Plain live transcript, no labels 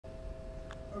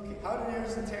Okay, how to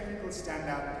use the technical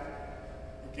stand-up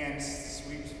against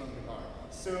sweeps from the guard.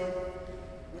 So,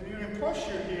 when you're in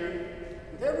posture here,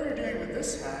 whatever you're doing with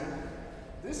this hand,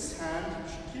 you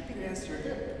should keep it against your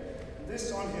hip, and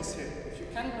this on his hip. If you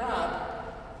can grab,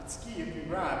 it's key, you can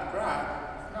grab.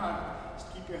 If not,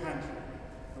 just keep your hand here.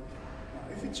 Okay.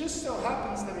 Now, if it just so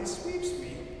happens that he sweeps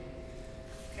me,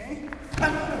 okay,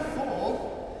 I'm going to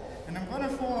fall, and I'm going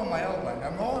to fall on my elbow, and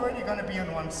I'm already going to be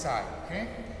on one side, okay?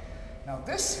 Now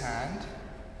this hand,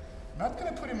 I'm not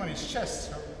going to put him on his chest,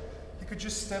 so he could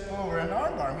just step over and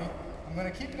armbar me. I'm going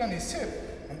to keep it on his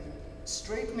hip and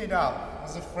straighten it out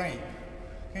as a frame.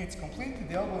 Okay, it's completely,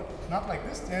 the elbow, not like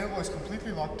this, the elbow is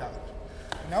completely locked out.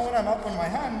 And now when I'm up on my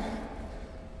hand,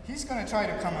 he's going to try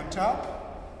to come on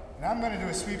top, and I'm going to do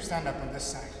a sweep stand-up on this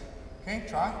side. Okay,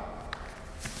 try.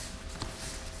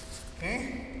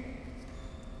 Okay.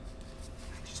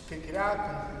 Just pick it out,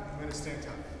 and I'm going to stay on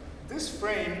top. This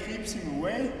frame keeps him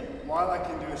away while I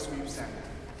can do a sweep stand-up.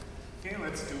 Okay,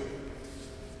 let's do it.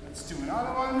 Let's do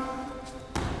another one.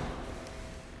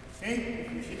 Okay,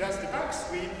 if he does the back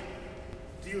sweep,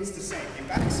 deals the same. He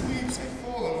back sweeps, I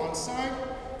fall on one side,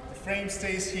 the frame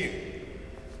stays here.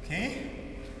 Okay,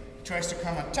 he tries to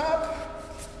come on top,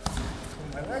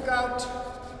 pull my leg out,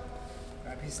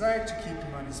 grab his leg to keep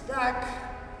him on his back,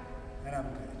 and I'm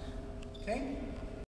good. Okay?